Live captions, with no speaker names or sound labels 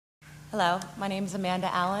Hello, my name is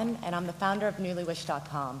Amanda Allen, and I'm the founder of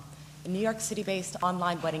NewlyWish.com, a New York City-based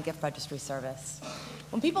online wedding gift registry service.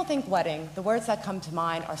 When people think wedding, the words that come to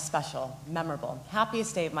mind are special, memorable,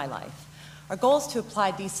 happiest day of my life. Our goal is to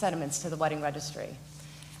apply these sentiments to the wedding registry.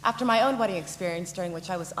 After my own wedding experience, during which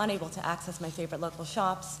I was unable to access my favorite local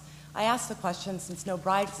shops, I asked the question, since no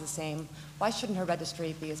bride is the same, why shouldn't her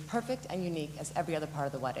registry be as perfect and unique as every other part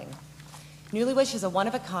of the wedding? NewlyWish is a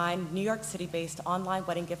one-of-a-kind, New York City-based online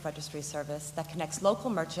wedding gift registry service that connects local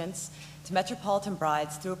merchants to metropolitan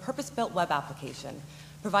brides through a purpose-built web application,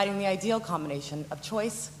 providing the ideal combination of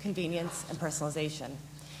choice, convenience, and personalization.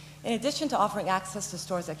 In addition to offering access to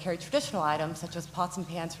stores that carry traditional items, such as pots and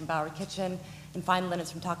pans from Bowery Kitchen and fine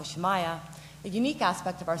linens from Takashimaya, a unique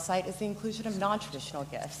aspect of our site is the inclusion of non-traditional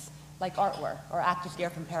gifts, like artwork or active gear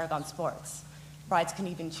from Paragon Sports. Brides can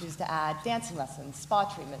even choose to add dancing lessons, spa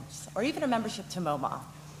treatments, or even a membership to MoMA.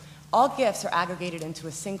 All gifts are aggregated into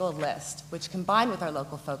a single list, which combined with our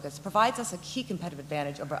local focus provides us a key competitive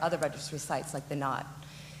advantage over other registry sites like The Knot.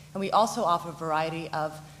 And we also offer a variety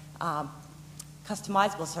of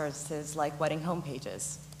customizable services like wedding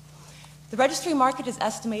homepages. The registry market is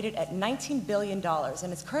estimated at $19 billion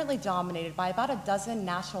and is currently dominated by about a dozen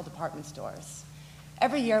national department stores.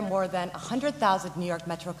 Every year, more than 100,000 New York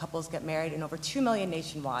metro couples get married and over 2 million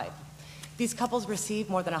nationwide. These couples receive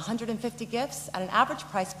more than 150 gifts at an average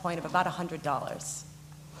price point of about $100.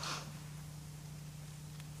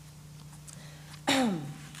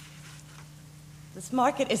 This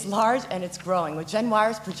market is large and it's growing, with Gen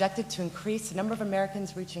Yers projected to increase the number of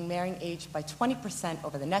Americans reaching marrying age by 20%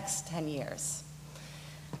 over the next 10 years.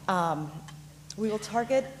 We will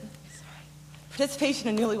target participation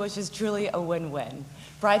in NewlyWish is truly a win-win.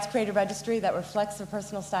 Brides create a registry that reflects their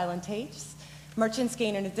personal style and tastes. Merchants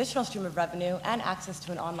gain an additional stream of revenue and access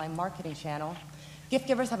to an online marketing channel. Gift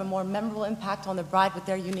givers have a more memorable impact on the bride with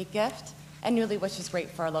their unique gift. And NewlyWish is great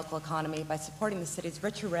for our local economy by supporting the city's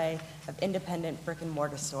rich array of independent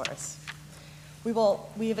brick-and-mortar stores.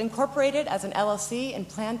 We have incorporated as an LLC and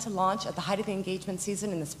plan to launch at the height of the engagement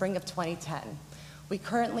season in the spring of 2010. We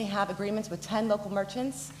currently have agreements with 10 local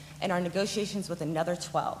merchants and our negotiations with another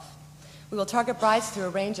 12. We will target brides through a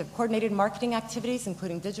range of coordinated marketing activities,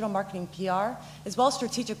 including digital marketing PR, as well as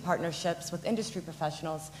strategic partnerships with industry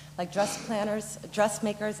professionals like dress planners,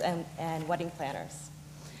 dressmakers, and wedding planners.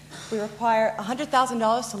 We require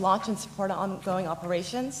 $100,000 to launch and support ongoing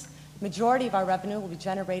operations. The majority of our revenue will be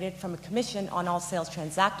generated from a commission on all sales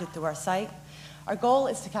transacted through our site. Our goal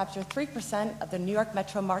is to capture 3% of the New York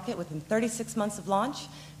metro market within 36 months of launch,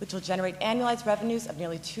 which will generate annualized revenues of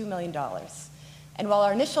nearly $2 million. And while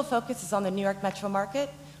our initial focus is on the New York metro market,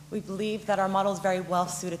 we believe that our model is very well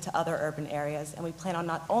suited to other urban areas, and we plan on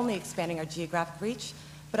not only expanding our geographic reach,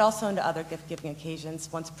 but also into other gift-giving occasions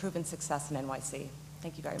once proven success in NYC.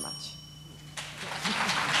 Thank you very much.